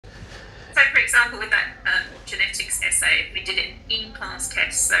example, with that genetics essay, if we did an in-class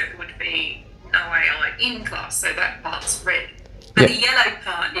test, so it would be no AI in class, so that part's red. But the yellow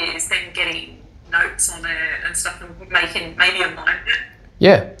part is then getting notes on it and stuff and making maybe a mind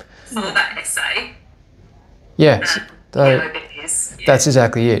map for that essay. Yeah. That's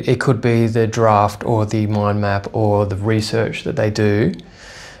exactly it. It could be the draft or the mind map or the research that they do,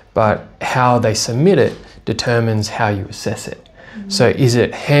 but how they submit it determines how you assess it. So is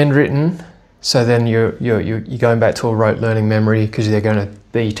it handwritten? So then you're going back to a rote learning memory because they're going to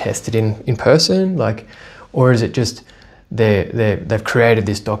be tested in person, like, or is it just they've created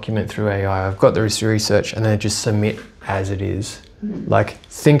this document through AI, I've got this research, and then just submit as it is. Like,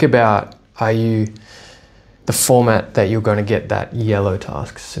 think about, the format that you're going to get that yellow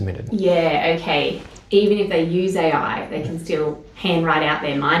task submitted. Yeah, okay. Even if they use AI, they can still handwrite out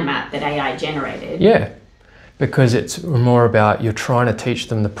their mind map that AI generated. Yeah, because it's more about you're trying to teach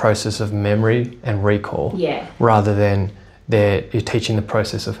them the process of memory and recall, rather than you're teaching the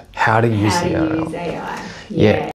process of how to use the AI. Yeah.